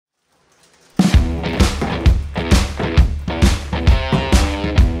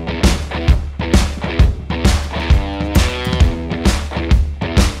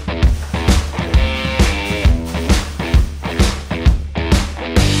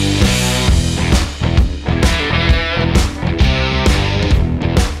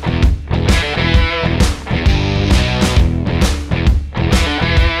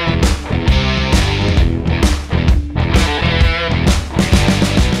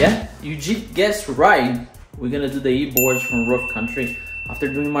Yeah, you guessed right. We're gonna do the e-boards from Rough Country. After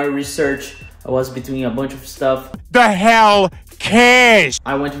doing my research, I was between a bunch of stuff. The hell cares?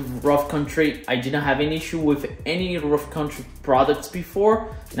 I went to Rough Country. I didn't have any issue with any Rough Country products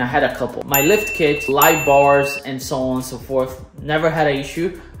before, and I had a couple. My lift kit, light bars, and so on and so forth. Never had an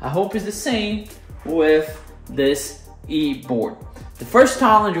issue. I hope it's the same with this e-board. The first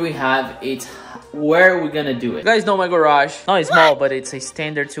challenge we have is where we're gonna do it. You guys know my garage. Not small, but it's a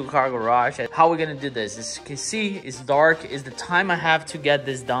standard 2-car garage. How we're gonna do this? As you can see, it's dark. It's the time I have to get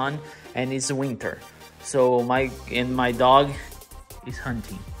this done, and it's winter. So my dog is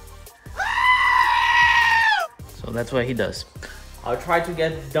hunting. So that's what he does. I'll try to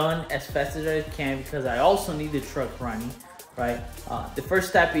get it done as fast as I can because I also need the truck running, right? The first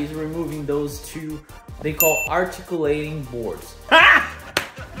step is removing those two, they call articulating boards.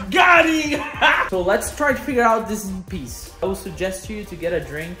 Got him! So let's try to figure out this in peace. I would suggest you to get a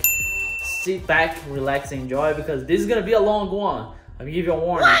drink, sit back, relax, enjoy, because this is gonna be a long one. I'll give you a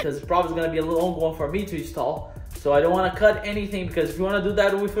warning because it's probably gonna be a long one for me to install. So I don't wanna cut anything because if you wanna do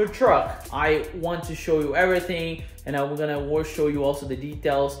that with your truck, I want to show you everything, and I'm gonna show you also the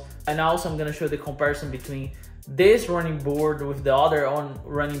details. And also I'm gonna show the comparison between this running board with the other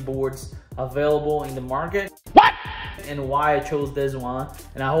running boards available in the market. What? And why I chose this one.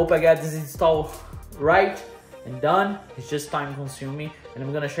 And I hope I got this installed right and done. It's just time consuming, and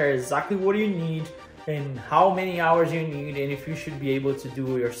I'm gonna share exactly what you need and how many hours you need and if you should be able to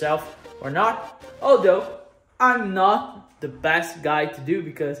do it yourself or not. Although I'm not the best guy to do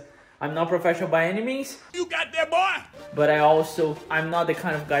because I'm not professional by any means. You got that, boy? But I'm not the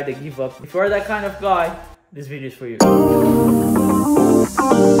kind of guy that give up. If you're that kind of guy, this video is for you.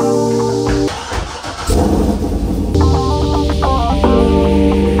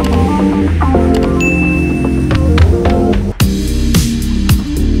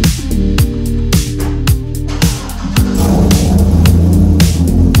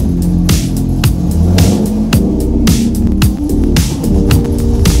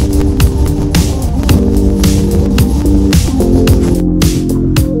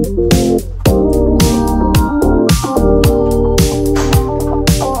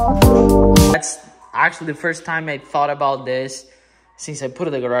 Actually, the first time I thought about this since I put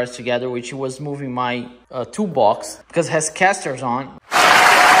the garage together, which was moving my toolbox because it has casters on,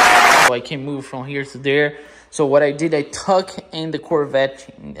 so I can move from here to there. So what I did, I tuck in the Corvette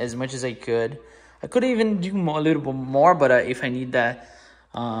as much as I could. I could even do a little bit more, but if I need that,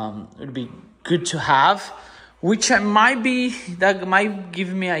 it would be good to have. Which that might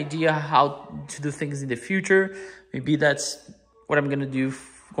give me an idea how to do things in the future. Maybe that's what I'm gonna do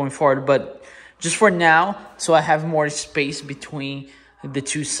going forward, but just for now, so I have more space between the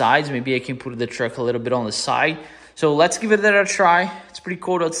two sides. Maybe I can put the truck a little bit on the side. So let's give it a try. It's pretty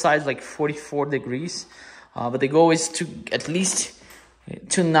cold outside, it's like 44 degrees. But the goal is to at least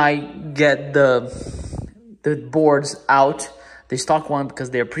tonight get the boards out. The stock one, because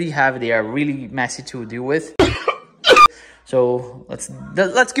they're pretty heavy. They are really messy to deal with. So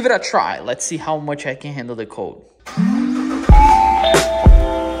let's give it a try. Let's see how much I can handle the cold.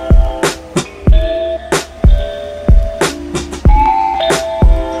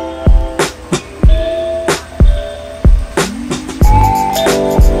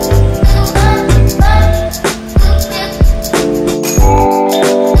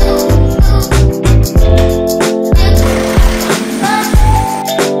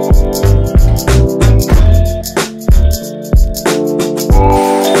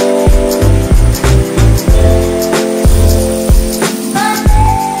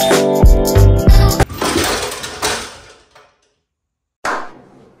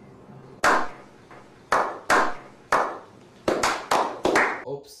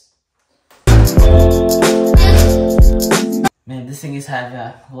 Oops. Man, this thing is heavy.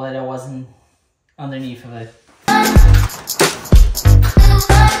 I'm glad I wasn't underneath of it.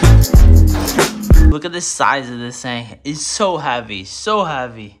 Look at the size of this thing. It's so heavy, so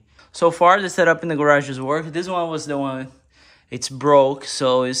heavy. So far, the setup in the garage has worked. This one was the one, it's broke.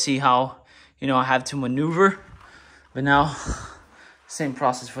 So you see how, I have to maneuver. But now, same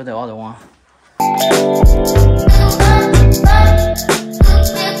process for the other one.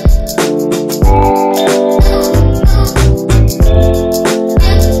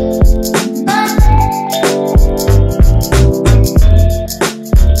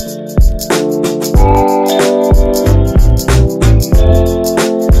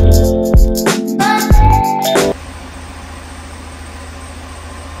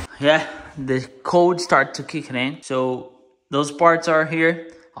 Yeah, the code start to kick in. So those parts are here.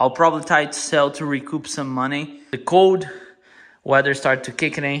 I'll probably try to sell to recoup some money. The code weather start to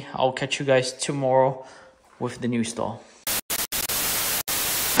kick in, I'll catch you guys tomorrow with the new stall.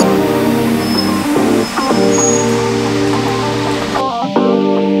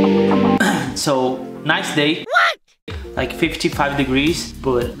 So, nice day. What? Like 55 degrees,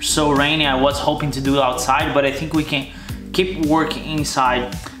 but so rainy. I was hoping to do it outside, but I think we can keep working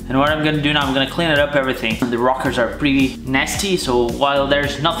inside. And what I'm gonna do now, I'm gonna clean it up everything. The rockers are pretty nasty, so while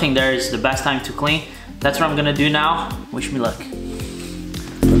there's nothing there, it's the best time to clean. That's what I'm gonna do now. Wish me luck.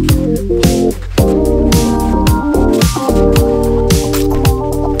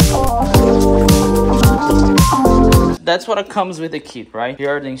 That's what it comes with the kit, right?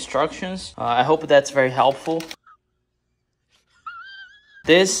 Here are the instructions. I hope that's very helpful.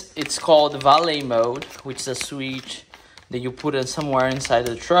 This, it's called valet mode, which is a switch that you put it somewhere inside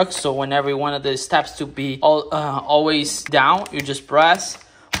the truck. So whenever you want the steps to be always down, you just press.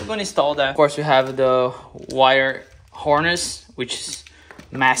 We're gonna install that. Of course, we have the wire harness, which is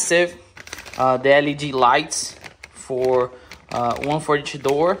massive. The LED lights for one for each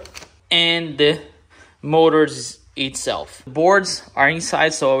door, and the motors itself. The boards are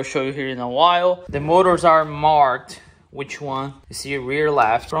inside, so I'll show you here in a while. The motors are marked, which one. You see rear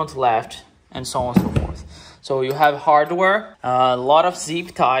left, front left, and so on and so forth. So you have hardware, a lot of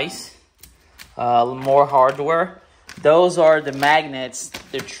zip ties, more hardware. Those are the magnets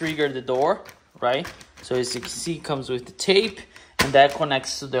that trigger the door, right? So as you can see, it comes with the tape, and that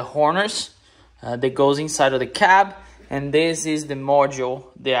connects to the harness that goes inside of the cab. And this is the module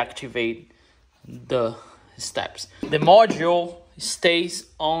that activate the steps. The module stays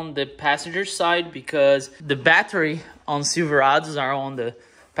on the passenger side because the battery on Silverados are on the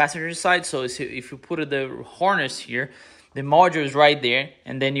passenger side. So if you put the harness here, the module is right there,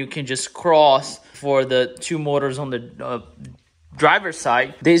 and then you can just cross for the two motors on the driver's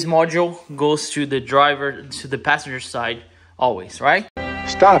side. This module goes to the passenger side always, right?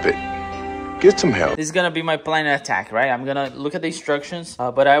 Stop it. Get some help. This is gonna be my plan of attack, right? I'm gonna look at the instructions,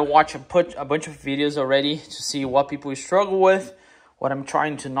 but I watch a bunch of videos already to see what people struggle with, what I'm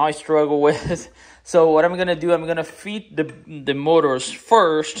trying to not struggle with. So what I'm gonna do, I'm gonna feed the motors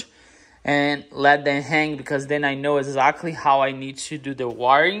first and let them hang, because then I know exactly how I need to do the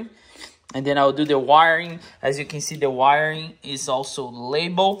wiring. And then I'll do the wiring. As you can see, the wiring is also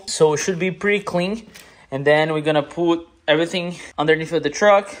labeled, so it should be pretty clean. And then we're gonna put everything underneath of the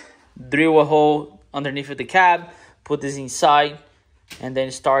truck, drill a hole underneath of the cab, put this inside, and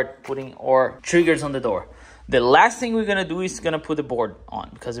then start putting our triggers on the door. The last thing we're gonna do is gonna put the board on,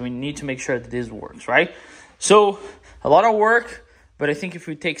 because we need to make sure that this works, right? So a lot of work, but I think if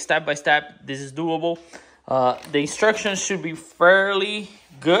we take step by step, this is doable. The instructions should be fairly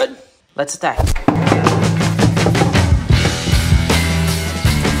good. Let's attack.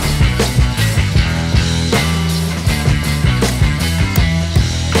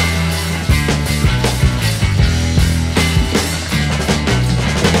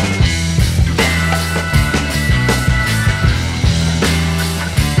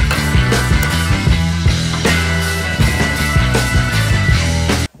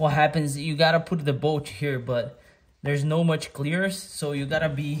 What happens, you gotta put the bolt here, but there's no much clearance, so you gotta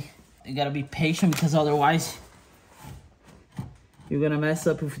be patient, because otherwise you're gonna mess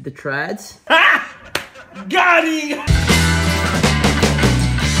up with the threads. Ah! Got him!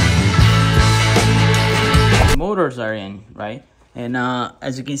 The motors are in, right? And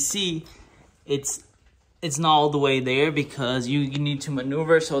as you can see, it's not all the way there, because you need to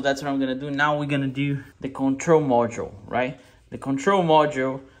maneuver. So that's what I'm gonna do. Now we're gonna do the control module, right? The control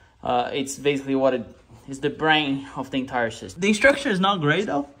module, it's basically what it is, the brain of the entire system. The instruction is not great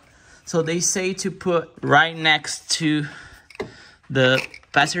though. So they say to put right next to the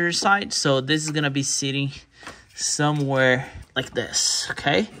passenger side. So this is gonna be sitting somewhere like this,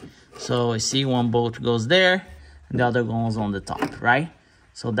 okay? So I see one bolt goes there, and the other goes on the top, right?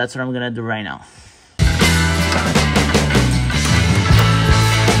 So that's what I'm gonna do right now.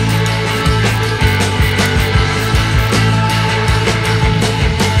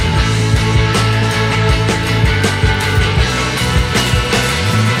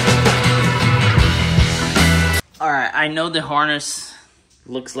 Alright, I know the harness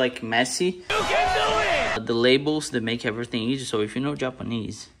looks like messy. You can do it! The labels, they make everything easy, so if you know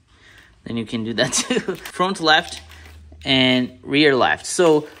Japanese, then you can do that too. Front left and rear left.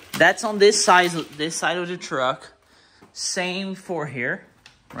 So that's on this side of the truck. Same for here,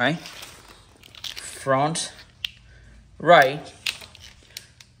 right? Front right,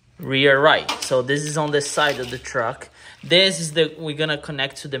 rear right. So this is on the side of the truck. This is we're gonna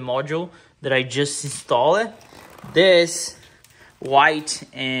connect to the module that I just installed. This white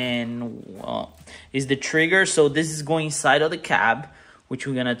and is the trigger. So this is going inside of the cab, which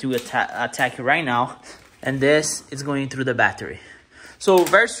we're gonna do attack right now. And this is going through the battery. So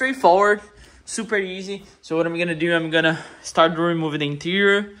very straightforward, super easy. So what I'm gonna do, I'm gonna start removing the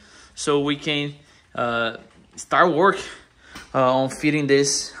interior so we can start work on fitting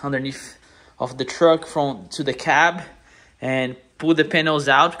this underneath of the truck to the cab and pull the panels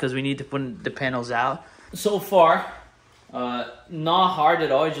out, because we need to put the panels out. So far, not hard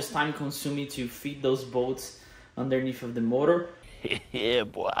at all. It's just time consuming to fit those bolts underneath of the motor. Yeah,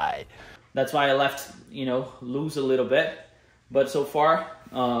 boy. That's why I left, you know, loose a little bit. But so far,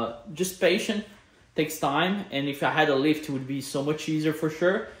 just patient, takes time. And if I had a lift, it would be so much easier for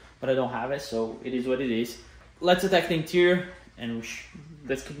sure. But I don't have it, so it is what it is. Let's attack the interior and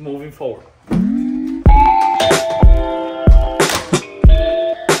let's keep moving forward.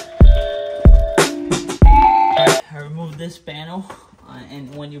 I removed this panel,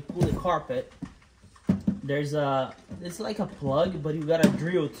 and when you pull the carpet, it's like a plug, but you gotta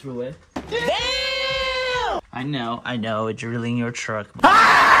drill through it. Damn! I know, it's drilling your truck.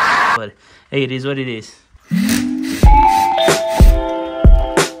 But hey, it is what it is.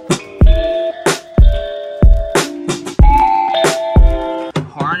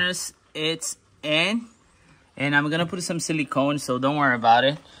 Harness, it's in, and I'm gonna put some silicone, so don't worry about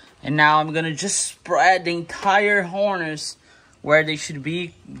it. And now I'm gonna just spread the entire harness where they should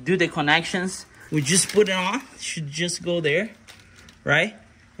be, do the connections. We just put it on, it should just go there, right?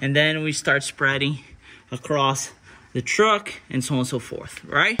 And then we start spreading across the truck and so on and so forth,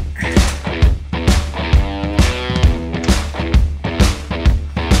 right?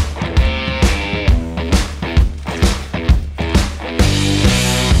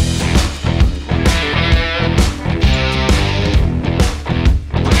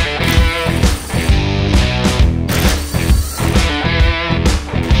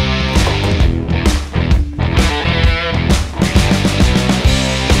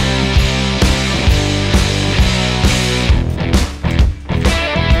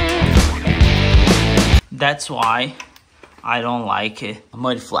 That's why I don't like it.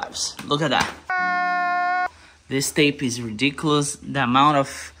 Mud flaps. Look at that. This tape is ridiculous. The amount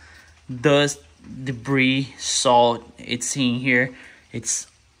of dust, debris, salt it's in here, it's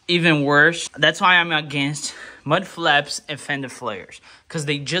even worse. That's why I'm against mud flaps and fender flares, because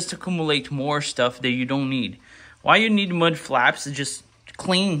they just accumulate more stuff that you don't need. Why you need mud flaps? Just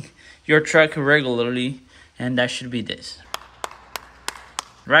clean your truck regularly, and that should be this.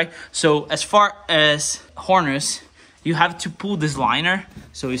 Right? So as far as harness, you have to pull this liner.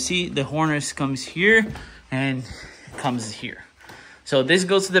 So you see the harness comes here and comes here. So this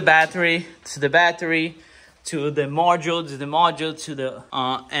goes to the battery, to the module, to the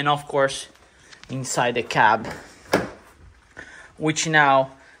and of course inside the cab, which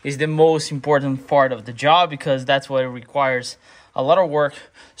now is the most important part of the job, because that's what requires a lot of work.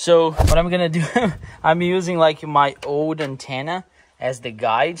 So what I'm gonna do, I'm using like my old antenna as the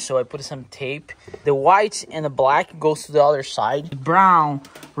guide. So I put some tape. The white and the black goes to the other side. The brown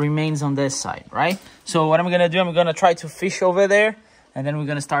remains on this side, right? So what I'm gonna do, I'm gonna try to fish over there, and then we're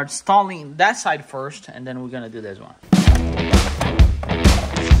gonna start installing that side first, and then we're gonna do this one.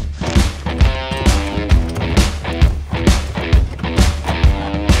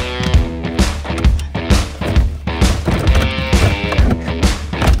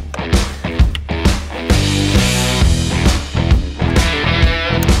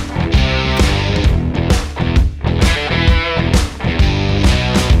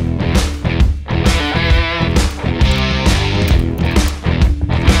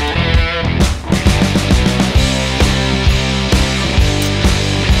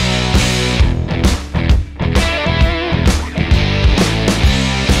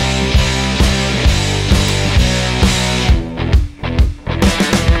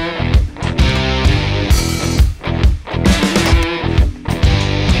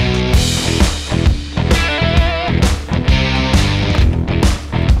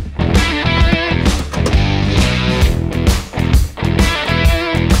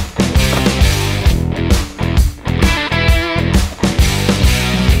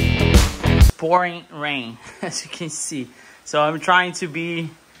 Pouring rain, as you can see. So I'm trying to be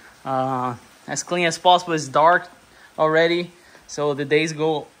as clean as possible. It's dark already, so the days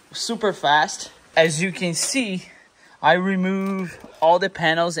go super fast. As you can see, I remove all the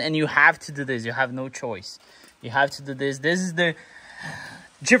panels, and you have to do this. You have no choice. You have to do this. This is the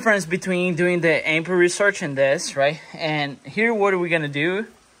difference between doing the ampere research and this, right? And here, what are we gonna do?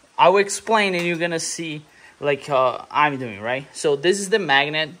 I will explain, and you're gonna see like I'm doing, right? So this is the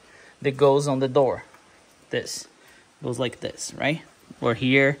magnet that goes on the door. This goes like this, right? Or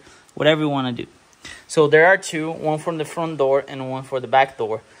here, whatever you want to do. So there are two, one from the front door and one for the back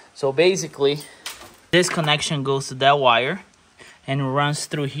door. So basically, this connection goes to that wire and runs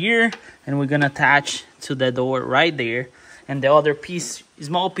through here, and we're gonna attach to the door right there. And the other piece,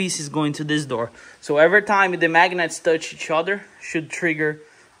 small piece, is going to this door. So every time the magnets touch each other, should trigger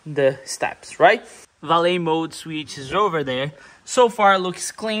the steps, right? Valet mode switch is over there. So far,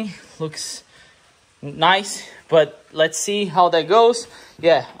 looks clean, looks nice, but let's see how that goes.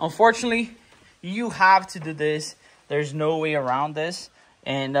 Yeah, unfortunately, you have to do this. There's no way around this.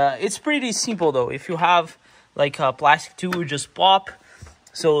 And it's pretty simple though. If you have like a plastic tube, just pop.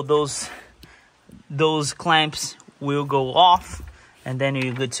 So those clamps will go off, and then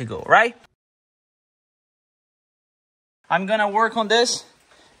you're good to go, right? I'm gonna work on this,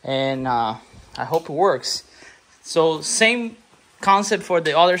 and I hope it works. So same concept for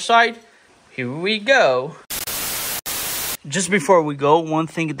the other side. Here we go. Just before we go, one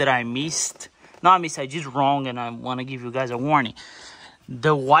thing that I missed. I did wrong, and I want to give you guys a warning.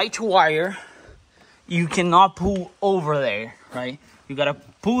 The white wire, you cannot pull over there, right? You gotta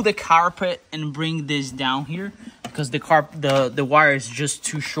pull the carpet and bring this down here, because the wire is just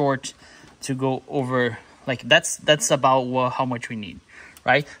too short to go over. Like that's about how much we need,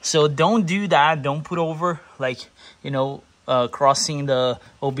 right? So don't do that. Don't put over, like, you know, crossing the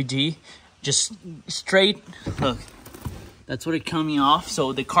OBD. Just straight. Look, that's what it's coming off.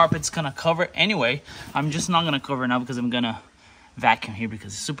 So the carpet's gonna cover anyway. I'm just not gonna cover now because I'm gonna vacuum here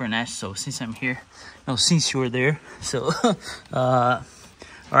because it's super nasty. So since I'm here, no, since you were there, so all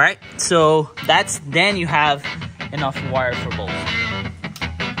right. So then you have enough wire for both.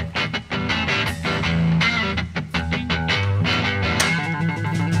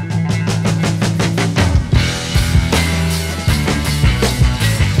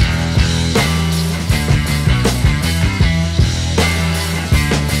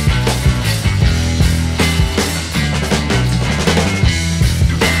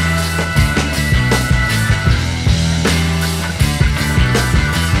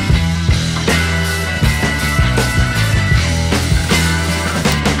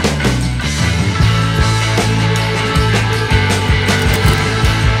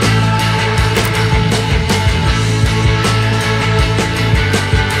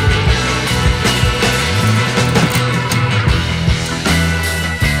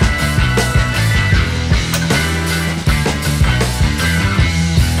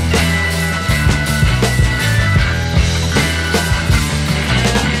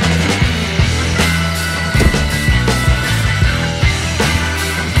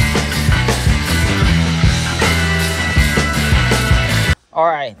 All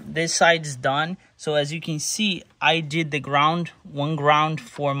right, this side is done. So as you can see, I did the one ground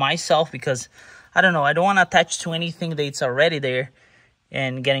for myself because I don't know, I don't want to attach to anything that's already there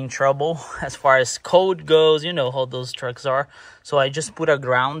and get in trouble as far as code goes. You know how those trucks are. So I just put a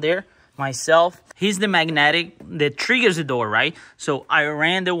ground there myself. Here's the magnetic that triggers the door, right? So I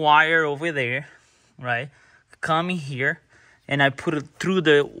ran the wire over there, right? Coming here, and I put it through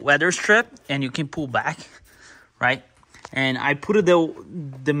the weather strip, and you can pull back, right? And I put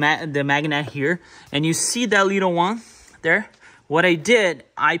the magnet here, and you see that little one there? What I did,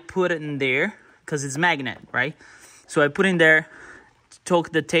 I put it in there because it's magnet, right? So I put in there,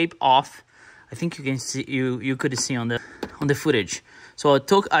 took the tape off. I think you can see, you could see on the footage. So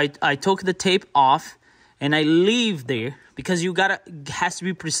I took the tape off, and I leave there because it has to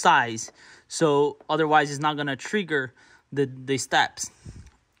be precise. So otherwise it's not gonna trigger the steps.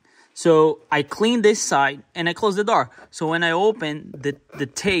 So I cleaned this side and I closed the door. So when I opened, the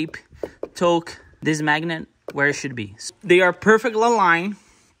tape took this magnet where it should be. They are perfectly aligned.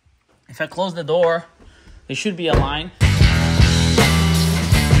 If I close the door, they should be aligned.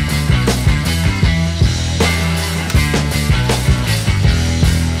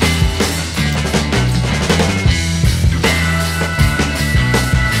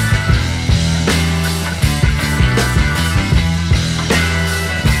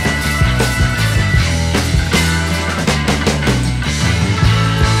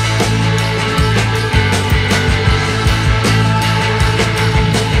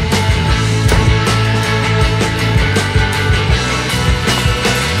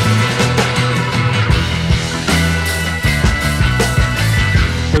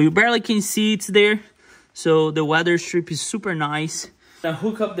 You barely can see it's there, so the weather strip is super nice. Now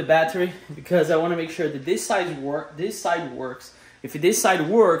hook up the battery because I want to make sure that this side works. If this side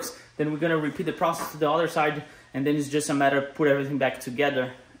works, then we're gonna repeat the process to the other side, and then it's just a matter of put everything back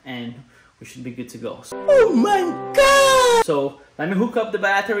together, and we should be good to go. Oh my god! So let me hook up the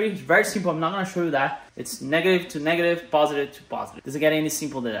battery. It's very simple. I'm not gonna show you that. It's negative to negative, positive to positive. Doesn't get any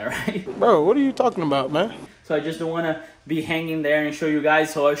simpler than that, right? Bro, what are you talking about, man? So I just don't wanna be hanging there and show you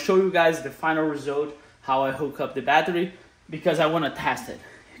guys. So I'll show you guys the final result, how I hook up the battery, because I wanna test it.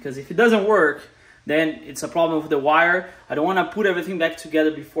 Because if it doesn't work, then it's a problem with the wire. I don't wanna put everything back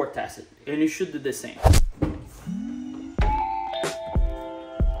together before test it. And you should do the same.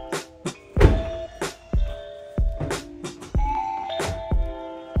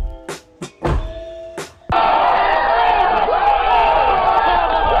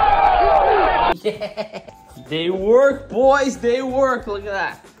 Yeah, they work, boys, they work. Look at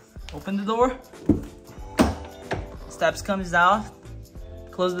that. Open the door. Steps comes down.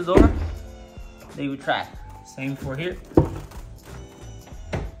 Close the door. They retract. Same for here.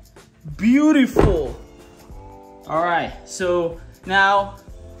 Beautiful. All right, so now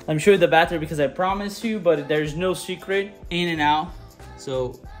I'm sure the battery, because I promised you, but there's no secret. In and out.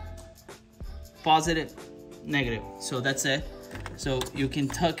 So positive, negative. So that's it. So you can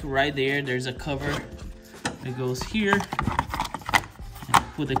tuck right there. There's a cover that goes here. And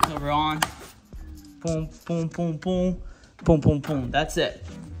put the cover on. Boom, boom, boom, boom, boom, boom, boom. That's it.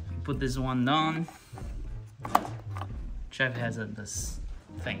 Put this one down. Jeff has this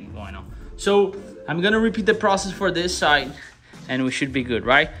thing going on. So I'm gonna repeat the process for this side, and we should be good,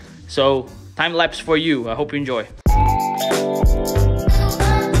 right? So time lapse for you. I hope you enjoy.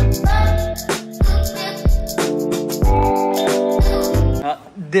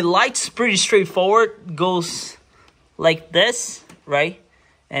 The light's pretty straightforward. Goes like this, right?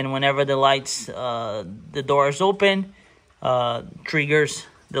 And whenever the lights, the door is open, triggers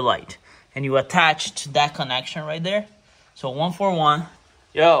the light. And you attach to that connection right there. So 1 for 1.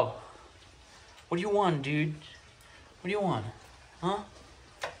 Yo, what do you want, dude? What do you want? Huh?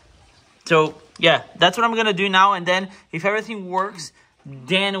 So yeah, that's what I'm gonna do now. And then if everything works,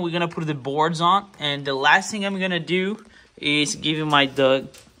 then we're gonna put the boards on. And the last thing I'm gonna do is giving my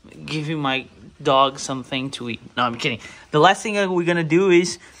dog something to eat. No, I'm kidding. The last thing we're gonna do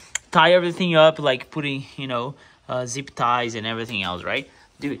is tie everything up, like putting, you know, zip ties and everything else, right?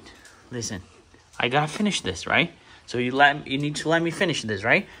 Dude, listen, I gotta finish this, right? So you need to let me finish this,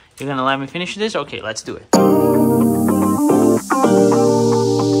 right? You're gonna let me finish this? Okay, let's do it.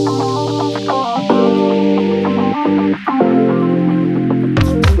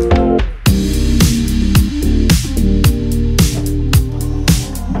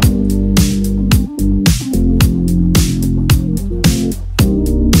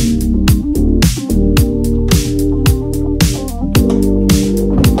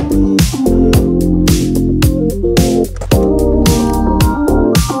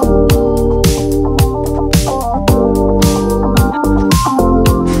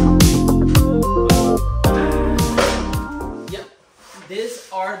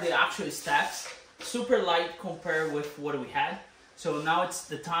 The actual steps, super light compared with what we had. So now it's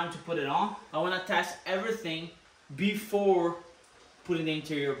the time to put it on. I want to test everything before putting the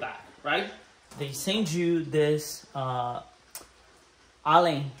interior back, right? They send you this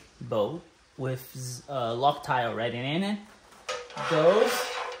Allen bolt with Loctite already in it. Those,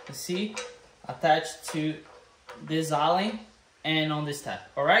 you see, attached to this Allen and on this tab.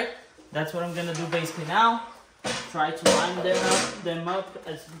 All right, that's what I'm gonna do basically now. Try to line them up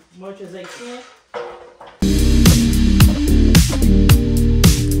as much as I can.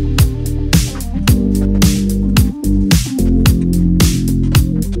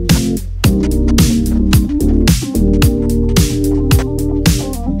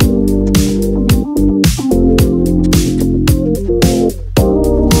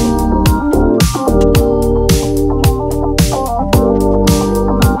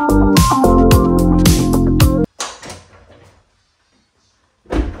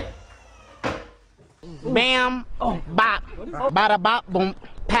 Bam, bop, bada bop, boom,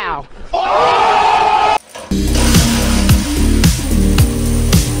 pow.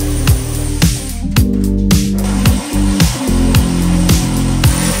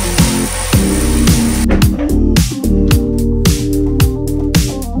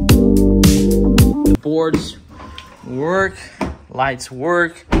 The boards work, lights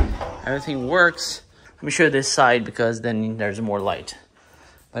work, everything works. Let me show you this side because then there's more light.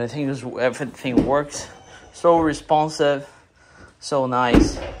 But I think everything works. So responsive, so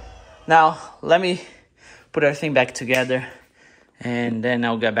nice. Now, let me put everything back together and then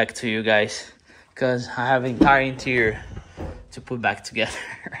I'll get back to you guys because I have an entire interior to put back together,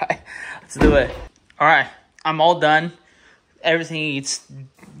 right? Let's do it. All right, I'm all done. Everything is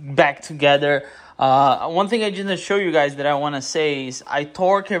back together. One thing I didn't show you guys that I want to say is I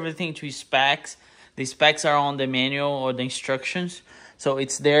torque everything to specs. The specs are on the manual or the instructions, so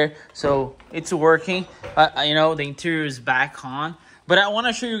it's there, so it's working. You know, the interior is back on, but I want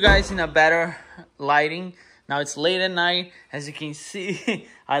to show you guys in a better lighting. Now it's late at night. As you can see,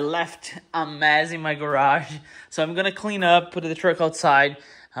 I left a mess in my garage, so I'm gonna clean up, put the truck outside,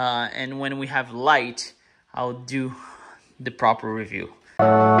 and when we have light, I'll do the proper review.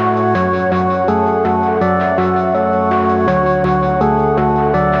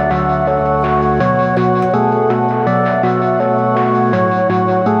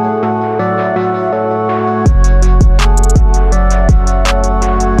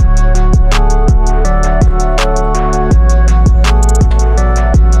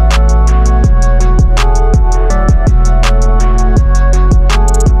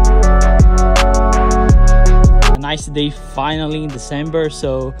 Nice day finally in December.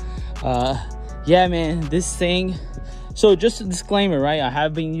 So yeah, man, this thing. So just a disclaimer, right? I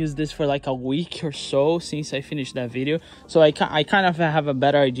have been using this for like a week or so since I finished that video, so I kind of have a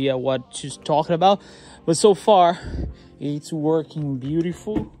better idea what she's talking about. But so far it's working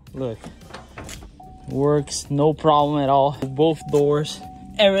beautiful. Look, works no problem at all. Both doors,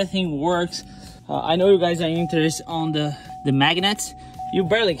 everything works. I know you guys are interested on the magnets. You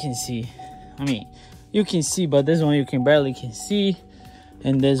barely can see. I mean, you can see, but this one you can barely can see,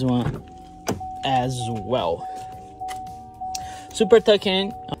 and this one as well. Super tuck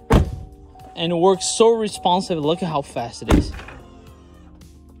in, and it works so responsive. Look at how fast it is.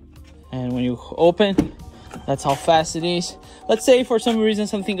 And when you open, that's how fast it is. Let's say for some reason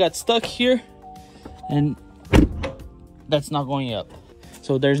something got stuck here, and that's not going up,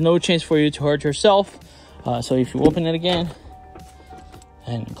 so there's no chance for you to hurt yourself. So if you open it again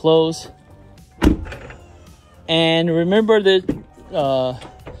and close, and remember the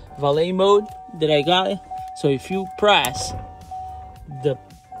valet mode that I got. So if you press,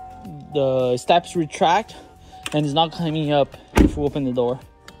 the steps retract and it's not coming up if you open the door.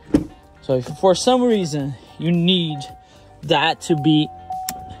 So if for some reason you need that to be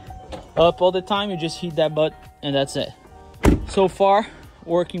up all the time, you just hit that button and that's it. So far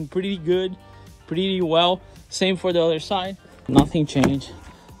working pretty good, pretty well. Same for the other side, nothing changed.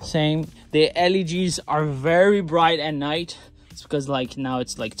 Same. The LEDs are very bright at night. It's because like now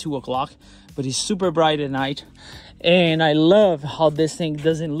it's like 2 o'clock, but it's super bright at night. And I love how this thing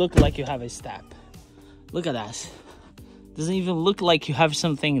doesn't look like you have a step. Look at that. Doesn't even look like you have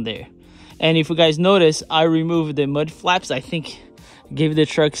something there. And if you guys notice, I removed the mud flaps. I think gave the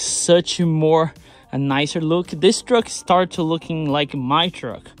truck such a nicer look. This truck started to looking like my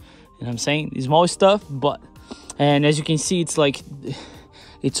truck. You know what I'm saying? The small stuff, but, and as you can see, it's like,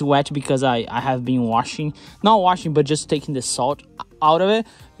 it's wet because I have been not washing, but just taking the salt out of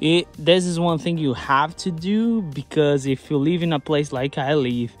it. This is one thing you have to do, because if you live in a place like I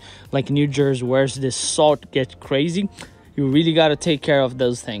live, like New Jersey, where the salt gets crazy, you really got to take care of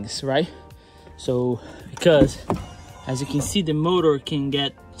those things, right? So, because as you can see, the motor can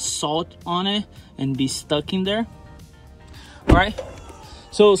get salt on it and be stuck in there. All right.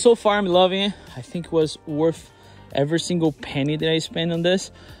 So far I'm loving it. I think it was worth every single penny that I spent on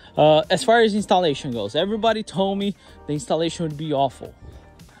this. As far as installation goes, everybody told me the installation would be awful.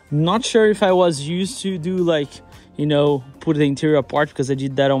 Not sure if I was used to do like, you know, put the interior apart, because I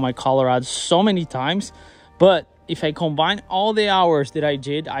did that on my Colorado so many times. But if I combine all the hours that I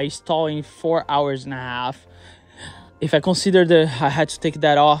did, I installed in 4.5 hours. If I consider that I had to take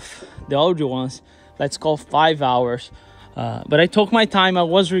that off the older ones, let's call 5 hours. But I took my time. I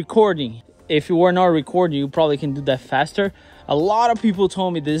was recording. If you were not recording, you probably can do that faster. A lot of people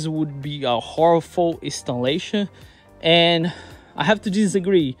told me this would be a horrible installation, and I have to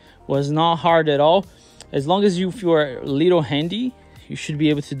disagree. It was not hard at all. As long as you are a little handy, you should be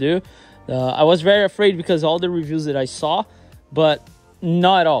able to do. I was very afraid because all the reviews that I saw, but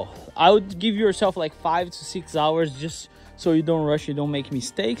not at all. I would give yourself like 5 to 6 hours just so you don't rush, you don't make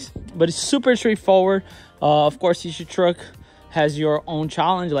mistakes. But it's super straightforward. Of course, each truck has your own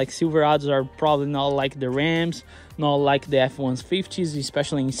challenge. Like Silverados are probably not like the Rams, not like the F-150s,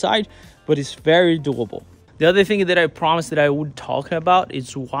 especially inside, but it's very doable. The other thing that I promised that I would talk about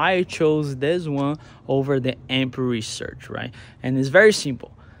is why I chose this one over the Amp Research, right? And it's very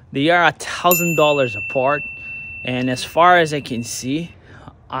simple. They are $1,000 apart, and as far as I can see,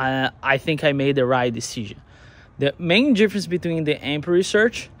 I think I made the right decision. The main difference between the Amp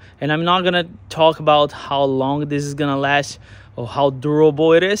Research, and I'm not gonna talk about how long this is gonna last or how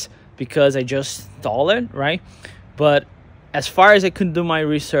durable it is because I just installed it, right? But as far as I could do my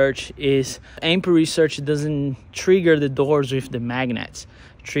research, is Amp Research doesn't trigger the doors with the magnets.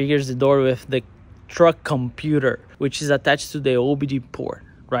 It triggers the door with the truck computer, which is attached to the OBD port,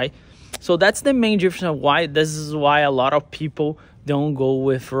 right? So that's the main difference of why this is why a lot of people don't go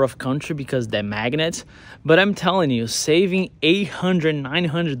with rough country, because they're magnets. But I'm telling you, saving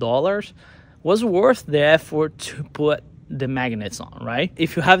 $800-900 was worth the effort to put the magnets on, right?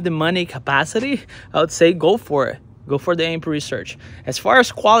 If you have the money capacity, I would say go for it. Go for the Amp Research. As far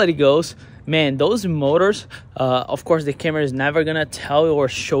as quality goes, man, those motors, of course the camera is never gonna tell you or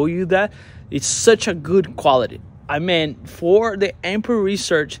show you that. It's such a good quality. I mean, for the Amp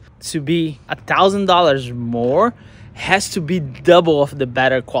Research to be $1,000 more, has to be double of the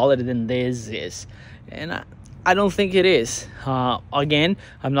better quality than this is. And I don't think it is. Again,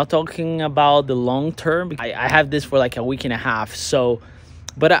 I'm not talking about the long term. I have this for like a week and a half. So,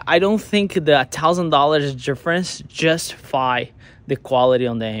 but I don't think the $1,000 difference justify the quality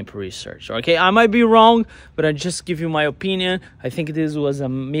on the Amp Research. Okay, I might be wrong, but I just give you my opinion. I think this was a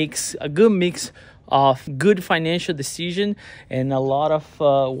good mix of good financial decision and a lot of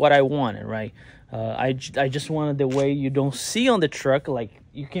what I wanted, right? I just wanted the way you don't see on the truck, like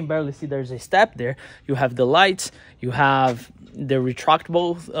you can barely see there's a step there. You have the lights, you have the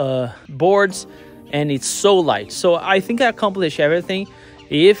retractable boards, and it's so light. So I think I accomplished everything.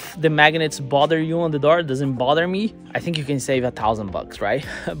 If the magnets bother you on the door, it doesn't bother me. I think you can save $1,000, right?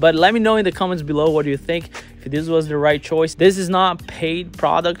 But let me know in the comments below what do you think, if this was the right choice. This is not a paid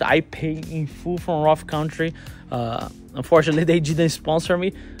product. I paid in full from Rough Country. Unfortunately, they didn't sponsor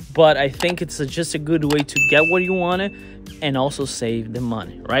me, but I think it's just a good way to get what you wanted and also save the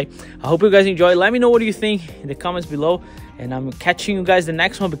money, right? I hope you guys enjoy. Let me know what do you think in the comments below, and I'm catching you guys the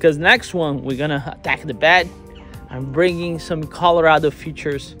next one, because next one we're gonna attack the bed. I'm bringing some Colorado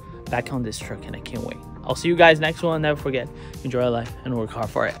features back on this truck, and I can't wait. I'll see you guys next one. Never forget, enjoy life and work hard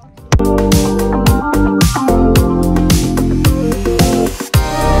for it.